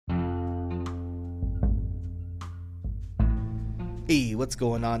Hey, what's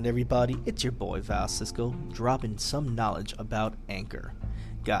going on, everybody? It's your boy Val Cisco, dropping some knowledge about Anchor.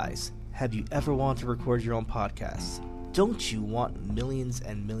 Guys, have you ever wanted to record your own podcast? Don't you want millions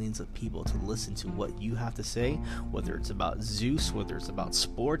and millions of people to listen to what you have to say? Whether it's about Zeus, whether it's about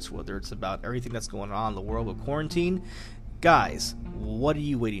sports, whether it's about everything that's going on in the world with quarantine? Guys, what are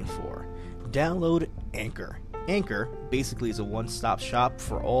you waiting for? Download Anchor. Anchor basically is a one-stop shop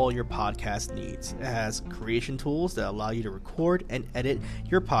for all your podcast needs. It has creation tools that allow you to record and edit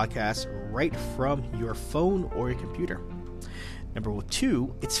your podcast right from your phone or your computer. Number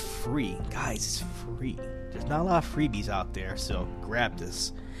 2, it's free. Guys, it's free. There's not a lot of freebies out there, so grab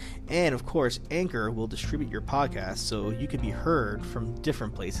this. And of course, Anchor will distribute your podcast so you can be heard from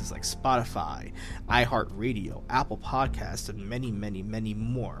different places like Spotify, iHeartRadio, Apple Podcasts, and many, many, many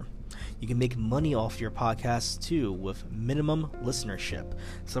more. You can make money off your podcast too with minimum listenership.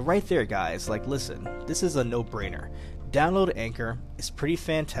 So right there, guys, listen, this is a no-brainer. Download Anchor. It's pretty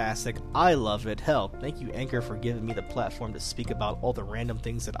fantastic. I love it. Hell, thank you, Anchor, for giving me the platform to speak about all the random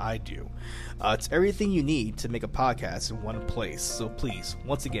things that I do. It's everything you need to make a podcast in one place. So please,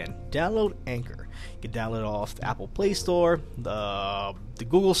 once again, download Anchor. You can download it off the Apple Play Store, the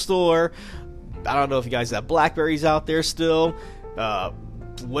Google Store. I don't know if you guys have Blackberries out there still.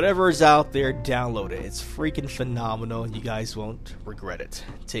 Whatever is out there, download it. It's freaking phenomenal. You guys won't regret it.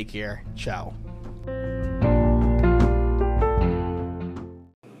 Take care. Ciao.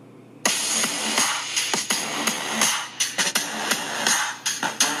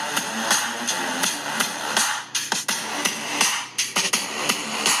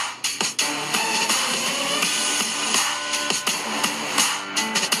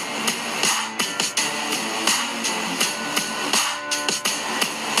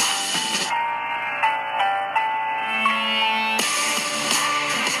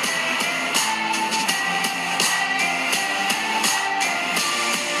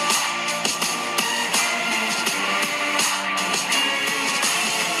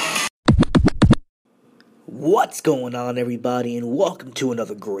 What's going on, everybody, and welcome to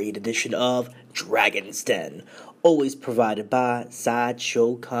another great edition of Dragon's Den, always provided by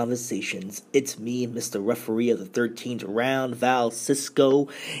Sideshow Conversations. It's me, Mr. Referee of the 13th round, Val Cisco,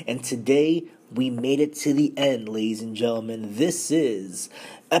 and today we made it to the end, ladies and gentlemen. This is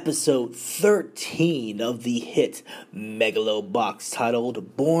episode 13 of the hit Megalo box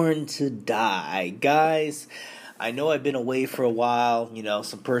titled Born to Die. Guys, I know I've been away for a while,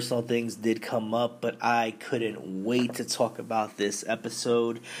 some personal things did come up, but I couldn't wait to talk about this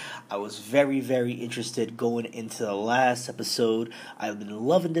episode. I was very, very interested going into the last episode. I've been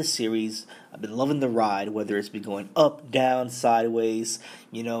loving this series. I've been loving the ride, whether it's been going up, down, sideways.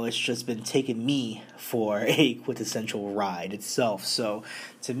 It's just been taking me for a quintessential ride itself. So,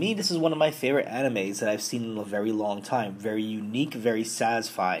 to me, this is one of my favorite animes that I've seen in a very long time. Very unique, very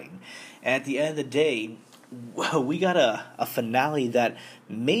satisfying. And at the end of the day, we got a finale that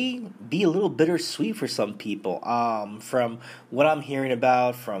may be a little bittersweet for some people. From what I'm hearing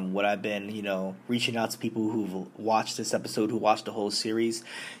about, from what I've been, reaching out to people who've watched this episode, who watched the whole series,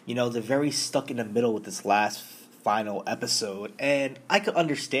 they're very stuck in the middle with this last final episode, and I could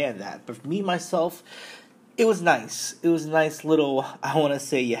understand that. But for me, myself, it was nice. It was a nice little, I want to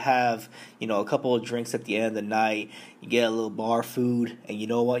say you have, a couple of drinks at the end of the night, you get a little bar food, and you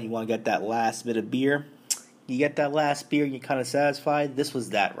know what, you want to get that last bit of beer. You get that last beer and you're kind of satisfied. This was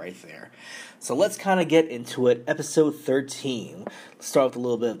that right there. So let's kind of get into it. Episode 13. Let's start with a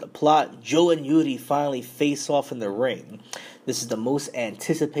little bit of the plot. Joe and Yuri finally face off in the ring. This is the most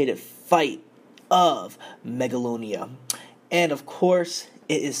anticipated fight of Megalonia. And of course,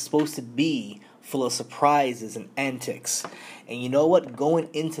 it is supposed to be full of surprises and antics. And you know what? Going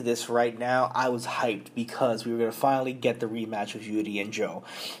into this right now, I was hyped because we were going to finally get the rematch with Yuri and Joe.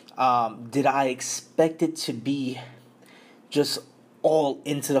 Did I expect it to be just all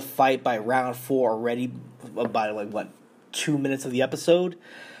into the fight by round 4 already, by 2 minutes of the episode?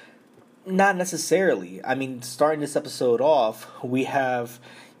 Not necessarily. I mean, starting this episode off, we have,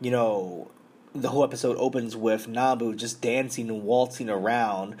 the whole episode opens with Nabu just dancing and waltzing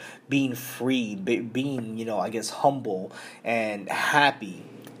around, being free, being, humble and happy.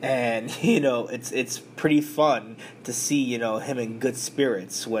 And, it's pretty fun to see, him in good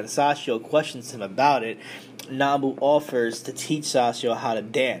spirits. When Sashio questions him about it, Nabu offers to teach Sashio how to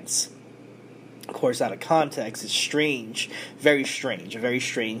dance. Of course, out of context, it's strange, a very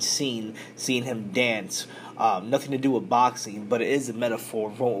strange scene, seeing him dance. Nothing to do with boxing, but it is a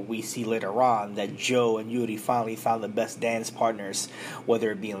metaphor for what we see later on, that Joe and Yuri finally found the best dance partners,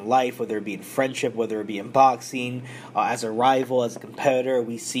 whether it be in life, whether it be in friendship, whether it be in boxing, as a rival, as a competitor.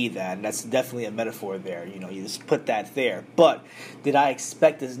 We see that, and that's definitely a metaphor there. You just put that there. But did I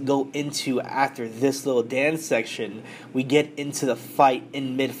expect to go into, after this little dance section, we get into the fight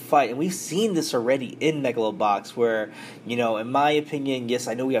in mid-fight, and we've seen this already in Megalobox, where, in my opinion, yes,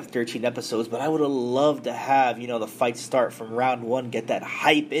 I know we have 13 episodes, but I would have loved to have, the fight start from round one, get that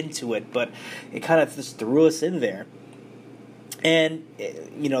hype into it, but it kind of just threw us in there. And,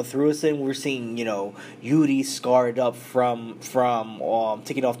 threw us in, we're seeing, Yuri scarred up from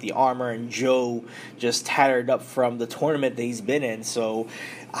taking off the armor, and Joe just tattered up from the tournament that he's been in. So,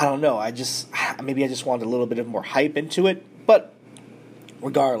 I don't know, maybe I just wanted a little bit of more hype into it, but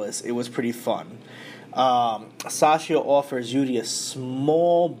regardless, it was pretty fun. Sasha offers Yuri a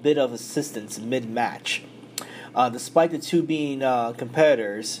small bit of assistance mid-match. Despite the two being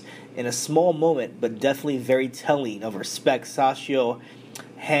competitors, in a small moment, but definitely very telling of respect, Sasha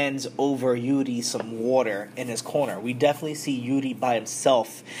hands over Yuri some water in his corner. We definitely see Yuri by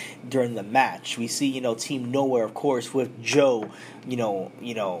himself during the match. We see, Team Nowhere, of course, with Joe,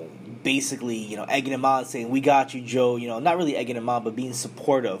 basically, egging him on, saying, "We got you, Joe," not really egging him on, but being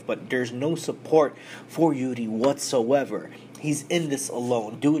supportive. But there's no support for Yuri whatsoever. He's in this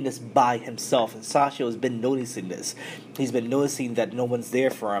alone, doing this by himself, and Sasha has been noticing this. He's been noticing that no one's there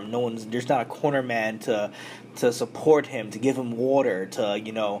for him. There's not a corner man to support him, to give him water,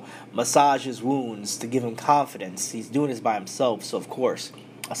 to massage his wounds, to give him confidence. He's doing this by himself, so of course,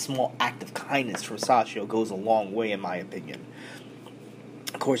 a small act of kindness from Sasha goes a long way, in my opinion.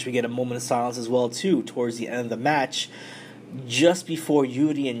 Of course, we get a moment of silence as well too towards the end of the match. Just before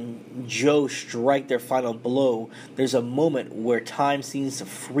Yuri and Joe strike their final blow, there's a moment where time seems to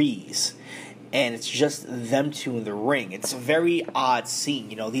freeze, and it's just them two in the ring. It's a very odd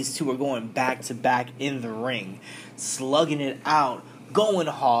scene. These two are going back to back in the ring, slugging it out, going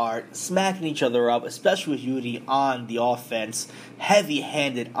hard, smacking each other up, especially with Yuri on the offense,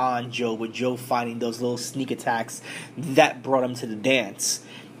 heavy-handed on Joe, with Joe finding those little sneak attacks that brought him to the dance.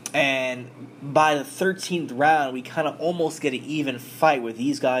 And by the 13th round, we kind of almost get an even fight where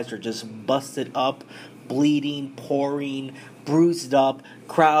these guys are just busted up, bleeding, pouring, bruised up,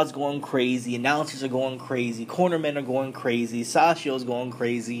 crowds going crazy, announcers are going crazy, cornermen are going crazy, Sasha's going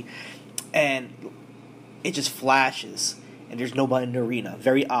crazy, and it just flashes, and there's nobody in the arena.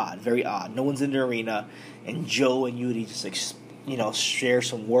 Very odd, very odd. No one's in the arena, and Joe and Yuri just share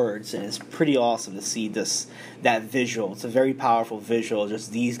some words, and it's pretty awesome to see that visual. It's a very powerful visual,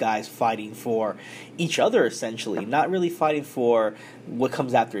 just these guys fighting for each other, essentially. Not really fighting for what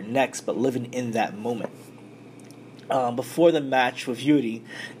comes after next, but living in that moment. Before the match with Yuri,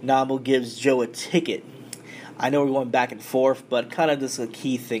 Namo gives Joe a ticket. I know we're going back and forth, but kind of just the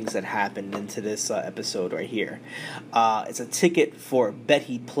key things that happened into this episode right here. It's a ticket for a bet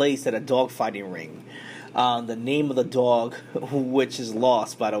he placed at a dogfighting ring. The name of the dog, which is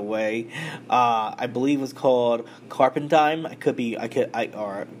lost, by the way, I believe was called Carpentine. Or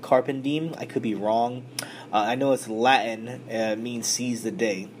Carpendime. I could be wrong. I know it's Latin. It means seize the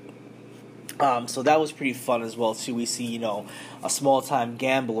day. So that was pretty fun as well too. We see, a small-time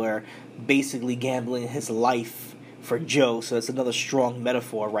gambler basically gambling his life for Joe. So it's another strong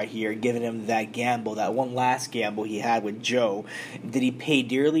metaphor right here, giving him that gamble, that one last gamble he had with Joe. Did he pay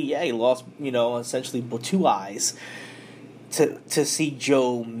dearly? Yeah, he lost, essentially 2 eyes to see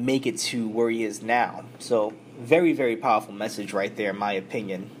Joe make it to where he is now. So very, very powerful message right there, in my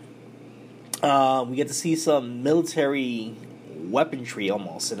opinion. We get to see some military weaponry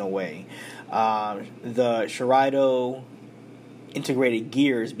almost, in a way. The Shiraido integrated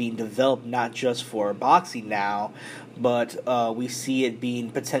gear is being developed not just for boxing now, but we see it being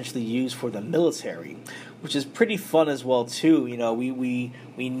potentially used for the military, which is pretty fun as well too.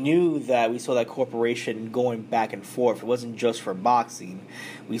 We knew that we saw that corporation going back and forth. It wasn't just for boxing.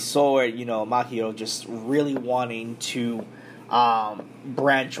 We saw it, Makio just really wanting to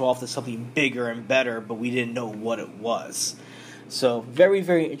branch off to something bigger and better, but we didn't know what it was. So very,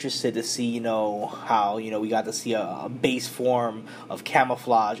 very interested to see, how, we got to see a base form of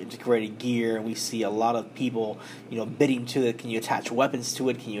camouflage integrated gear, and we see a lot of people, bidding to it. Can you attach weapons to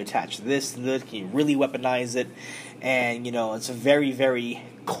it? Can you attach this to it? Can you really weaponize it? And, it's a very, very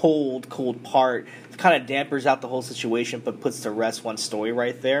cold part. It kind of dampers out the whole situation, but puts to rest one story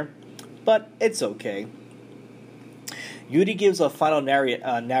right there. But it's okay. Yuri gives a final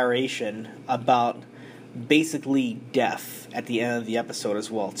narration about basically death at the end of the episode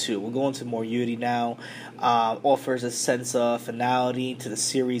as well too. We'll go into more Yuri now. Offers a sense of finality to the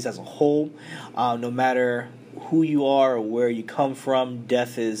series as a whole. No matter who you are or where you come from,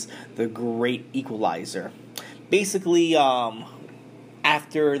 death is the great equalizer. Basically,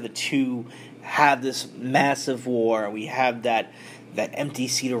 after the two have this massive war, we have that empty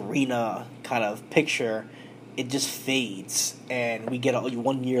seat arena kind of picture. It just fades, and we get a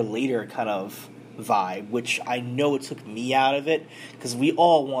 1 year later kind of vibe, which I know it took me out of it, because we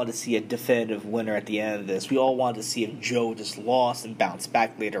all wanted to see a definitive winner at the end of this. We all wanted to see if Joe just lost and bounced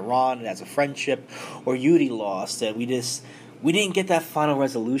back later on and as a friendship, or Yuri lost, and we didn't get that final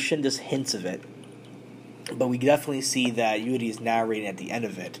resolution, just hints of it. But we definitely see that Yuri is narrating at the end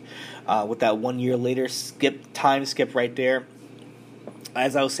of it, with that 1 year later time skip right there.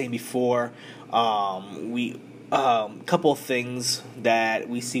 As I was saying before, couple of things that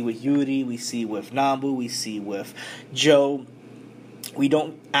we see with Yuri, we see with Nambu, we see with Joe. We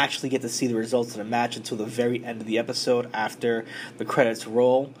don't actually get to see the results of the match until the very end of the episode after the credits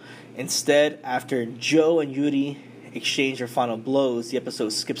roll. Instead, after Joe and Yuri exchange their final blows, the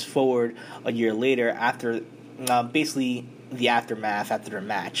episode skips forward a year later after basically the aftermath after their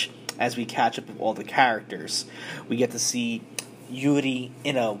match. As we catch up with all the characters, we get to see Yuri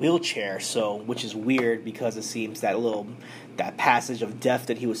in a wheelchair, which is weird because it seems that passage of death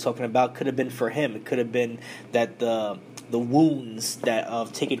that he was talking about could have been for him. It could have been that the wounds that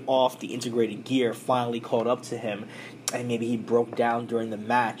of taking off the integrated gear finally caught up to him, and maybe he broke down during the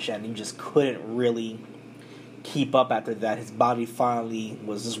match and he just couldn't really keep up after that. His body finally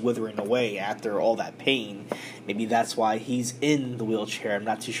was just withering away after all that pain. Maybe that's why he's in the wheelchair. I'm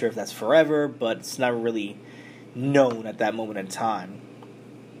not too sure if that's forever, but it's not really known at that moment in time.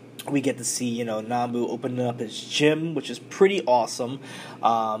 We get to see, Nambu opening up his gym, which is pretty awesome.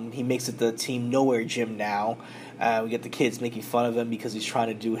 He makes it the Team Nowhere gym now. We get the kids making fun of him because he's trying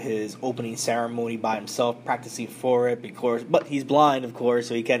to do his opening ceremony by himself, practicing for it, but he's blind, of course,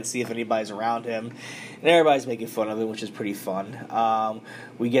 so he can't see if anybody's around him. And everybody's making fun of him, which is pretty fun.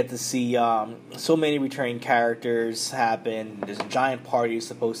 We get to see so many returning characters happen. There's a giant party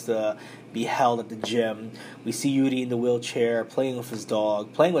supposed to be held at the gym. We see Yuri in the wheelchair, playing with his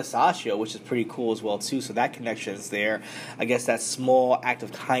dog, playing with Sashio, which is pretty cool as well, too, so that connection is there. I guess that small act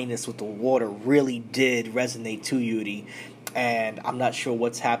of kindness with the water really did resonate to Yuri, and I'm not sure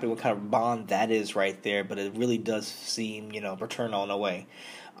what's happening, what kind of bond that is right there, but it really does seem, paternal in a way.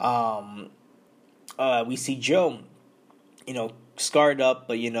 We see Joe, scarred up,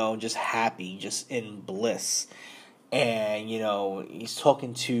 but, just happy, just in bliss. And, he's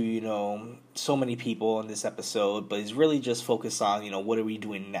talking to, so many people in this episode, but he's really just focused on, what are we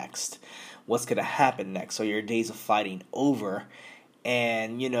doing next? What's going to happen next? Are your days of fighting over?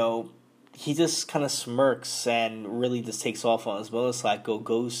 And, he just kind of smirks and really just takes off on his motorcycle,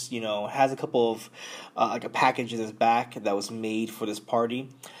 goes, has a couple of, like a package in his back that was made for this party.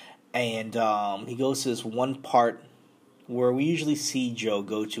 And he goes to this one part where we usually see Joe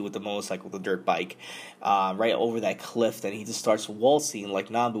go to with the motorcycle, the dirt bike, right over that cliff, and he just starts waltzing like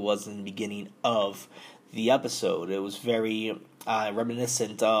Nambu was in the beginning of the episode. It was very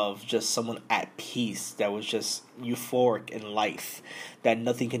reminiscent of just someone at peace that was just euphoric in life, that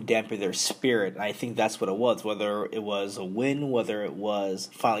nothing can dampen their spirit. And I think that's what it was, whether it was a win, whether it was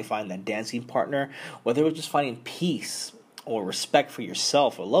finally finding that dancing partner, whether it was just finding peace or respect for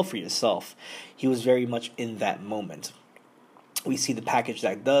yourself or love for yourself. He was very much in that moment. We see the package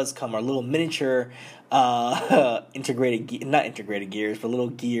that does come, our little miniature not integrated gears, but little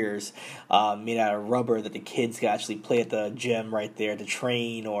gears made out of rubber that the kids can actually play at the gym right there to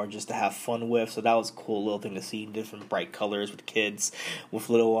train or just to have fun with. So that was a cool little thing to see, different bright colors with kids with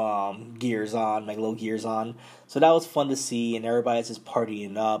little gears on, Megalo gears on. So that was fun to see, and everybody's just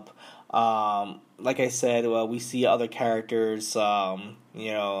partying up. Like I said, we see other characters,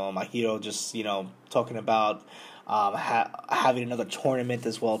 Mahito just, talking about having another tournament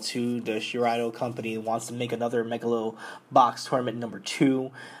as well too. The Shiraido company wants to make another Megalo box tournament number 2,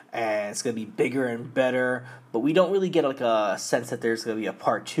 and it's going to be bigger and better, but we don't really get like a sense that there's going to be a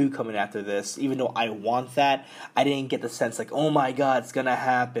part 2 coming after this. Even though I want that, I didn't get the sense like, oh my god, it's going to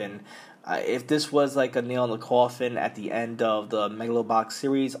happen. If this was like a nail in the coffin at the end of the Megalo box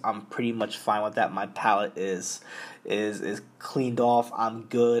series, I'm pretty much fine with that. My palate is is cleaned off. I'm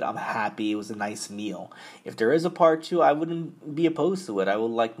good. I'm happy. It was a nice meal. If there is a part 2, I wouldn't be opposed to it. I would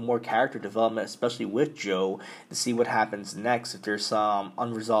like more character development, especially with Joe, to see what happens next. If there's some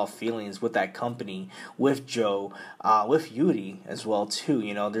unresolved feelings with that company, with Joe, with Yuri as well too.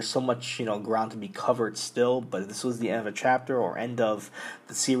 There's so much ground to be covered still. But if this was the end of a chapter or end of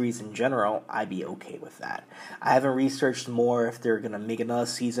the series in general, I'd be okay with that. I haven't researched more if they're gonna make another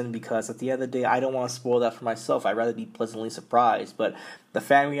season, because at the end of the day, I don't want to spoil that for myself. I'd rather be pleasantly surprised. But the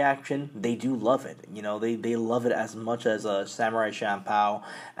fan reaction, they do love it. They love it as much as a Samurai Champloo,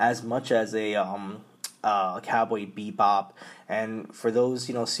 as much as a Cowboy Bebop. And for those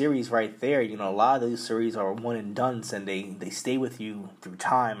series right there, a lot of those series are one and dones, and they stay with you through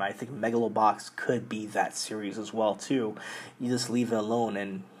time. I think Megalobox could be that series as well too. You just leave it alone,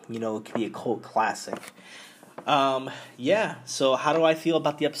 and it could be a cult classic. So how do I feel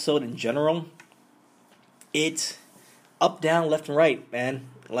about the episode in general? It up, down, left, and right, man.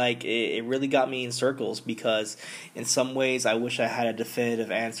 Like, it really got me in circles, because in some ways I wish I had a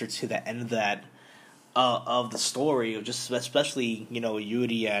definitive answer to the end of that of the story, or just especially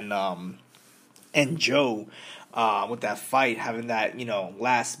Yuri and Joe with that fight, having that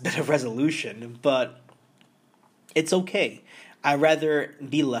last bit of resolution. But it's okay. I'd rather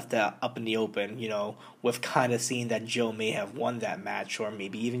be left out up in the open, with kind of seeing that Joe may have won that match, or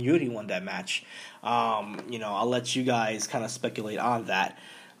maybe even Yuri won that match. I'll let you guys kind of speculate on that.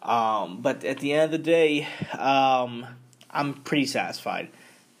 But at the end of the day, I'm pretty satisfied.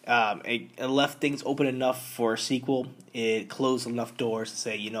 It left things open enough for a sequel. It closed enough doors to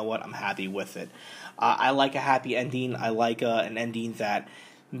say, you know what, I'm happy with it. I like a happy ending. I like an ending that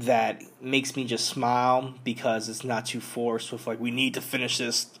makes me just smile, because it's not too forced with, like, we need to finish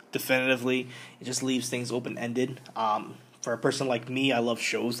this definitively. It just leaves things open-ended. For a person like me, I love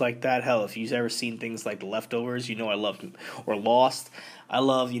shows like that. Hell, if you've ever seen things like The Leftovers, I love, or Lost. I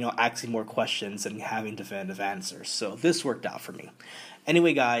love, asking more questions and having definitive answers. So this worked out for me.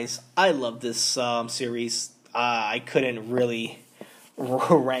 Anyway, guys, I love this series. I couldn't really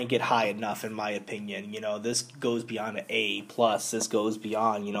rank it high enough, in my opinion. This goes beyond an A+. This goes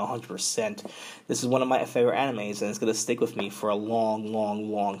beyond 100%. This is one of my favorite animes, and it's gonna stick with me for a long,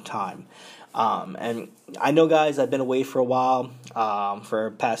 long, long time. And I know, guys, I've been away for a while. For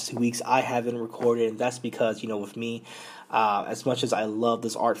the past 2 weeks, I haven't recorded, and that's because with me, as much as I love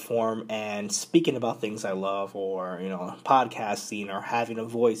this art form and speaking about things I love, or podcasting, or having a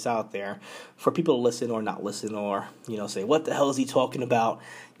voice out there for people to listen or not listen, or say, what the hell is he talking about,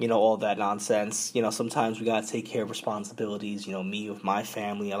 all that nonsense. Sometimes we gotta take care of responsibilities. Me with my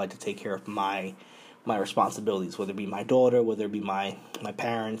family, I like to take care of my responsibilities, whether it be my daughter, whether it be my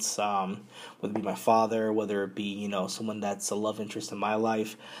parents, whether it be my father, whether it be someone that's a love interest in my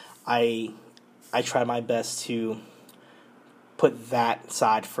life. I try my best to put that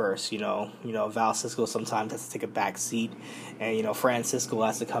side first. Val Cisco sometimes has to take a back seat, and Francisco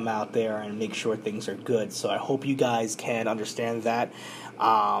has to come out there and make sure things are good. So I hope you guys can understand that.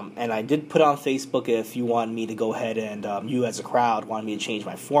 And I did put on Facebook if you want me to go ahead and you as a crowd want me to change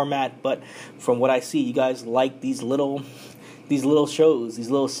my format. But from what I see, you guys like these little shows, these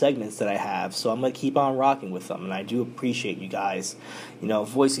little segments that I have. So I'm going to keep on rocking with them. And I do appreciate you guys,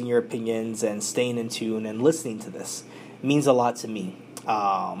 voicing your opinions and staying in tune and listening to this. It means a lot to me.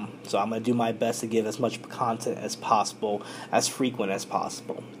 So I'm going to do my best to give as much content as possible, as frequent as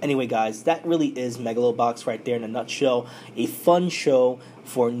possible. Anyway, guys, that really is Megalobox right there in a nutshell. A fun show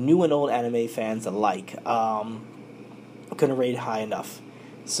for new and old anime fans alike. Couldn't rate it high enough.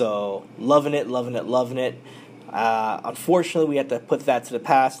 So, loving it. Unfortunately, we have to put that to the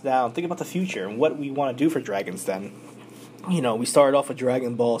past now and think about the future and what we want to do for Dragon's Den. We started off with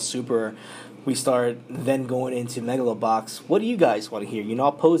Dragon Ball Super. We started then going into Megalobox. What do you guys want to hear?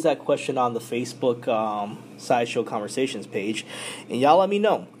 I'll pose that question on the Facebook Sideshow Conversations page, and y'all let me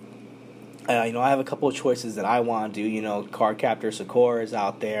know. I have a couple of choices that I want to do. Card Captor Sakura is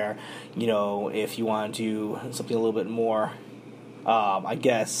out there. If you want to do something a little bit more, I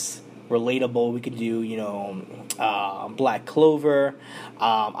guess, relatable, we could do, Black Clover.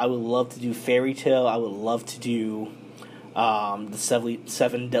 I would love to do Fairy Tail. I would love to do the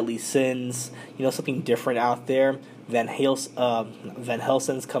Seven Deadly Sins, something different out there. Van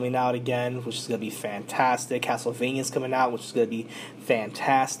Helsing's coming out again, which is going to be fantastic. Castlevania's coming out, which is going to be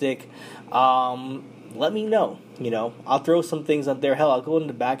fantastic. Let me know. I'll throw some things out there. Hell, I'll go in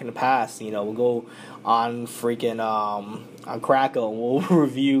the back in the past. We'll go on freaking Krakow, and we'll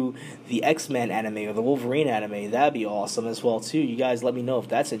review the X-Men anime or the Wolverine anime. That'd be awesome as well too. You guys let me know if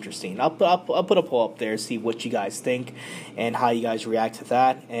that's interesting. I'll put a poll up there, see what you guys think and how you guys react to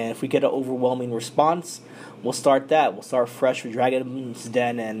that. And if we get an overwhelming response, we'll start that. We'll start fresh with Dragon's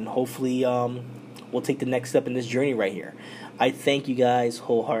Den, and hopefully we'll take the next step in this journey right here. I thank you guys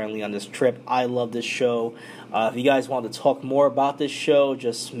wholeheartedly on this trip. I love this show. If you guys want to talk more about this show,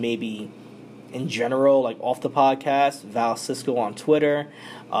 just maybe in general, like off the podcast, Val Cisco on Twitter,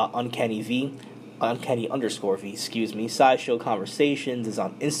 Uncanny _ V, excuse me. Sideshow Conversations is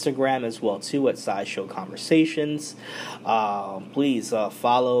on Instagram as well too at Sideshow Conversations. Please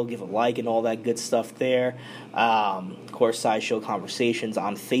follow, give a like, and all that good stuff there. Of course, Sideshow Conversations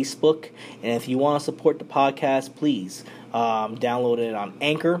on Facebook. And if you want to support the podcast, please download it on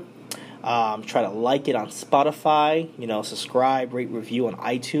Anchor. Try to like it on Spotify. Subscribe, rate, review on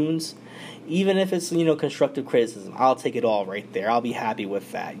iTunes. Even if it's, constructive criticism, I'll take it all right there. I'll be happy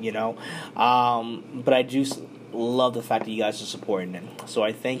with that, But I do love the fact that you guys are supporting it. So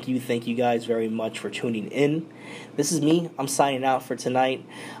I thank you guys very much for tuning in. This is me. I'm signing out for tonight.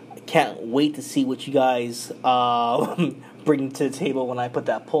 I can't wait to see what you guys bring to the table when I put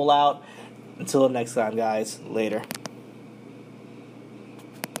that poll out. Until next time, guys. Later.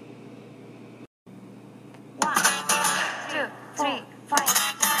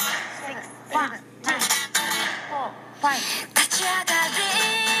 立ち上がれ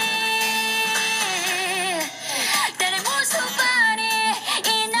誰もそばに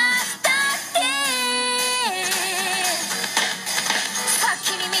いなくたって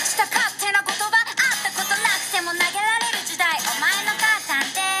先に満ちた勝手な言葉あったことなくても投げられる時代お前の母さん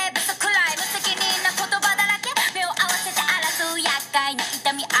ってブスくらい無責任な言葉だらけ目を合わせて争う厄介な痛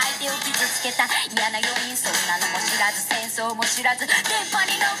み相手を傷つけた嫌な要因そんなのも知らず戦争も知らず電波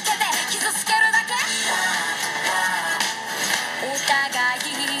に乗っけて